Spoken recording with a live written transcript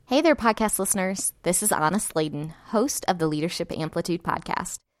Hey there, podcast listeners. This is Anna Sladen, host of the Leadership Amplitude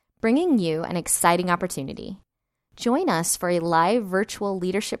podcast, bringing you an exciting opportunity. Join us for a live virtual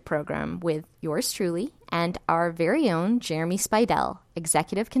leadership program with yours truly and our very own Jeremy Spidell,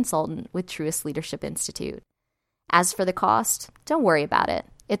 executive consultant with Truist Leadership Institute. As for the cost, don't worry about it.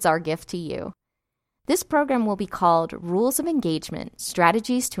 It's our gift to you. This program will be called Rules of Engagement,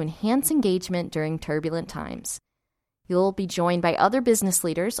 Strategies to Enhance Engagement During Turbulent Times. You'll be joined by other business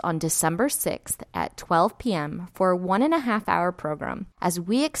leaders on December 6th at 12 p.m. for a 1.5-hour program as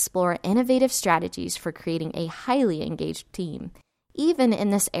we explore innovative strategies for creating a highly engaged team, even in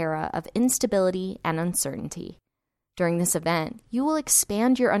this era of instability and uncertainty. During this event, you will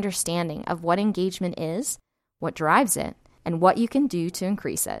expand your understanding of what engagement is, what drives it, and what you can do to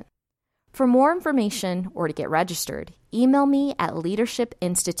increase it. For more information or to get registered, email me at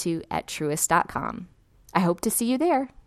leadershipinstitute@truist.com. I hope to see you there.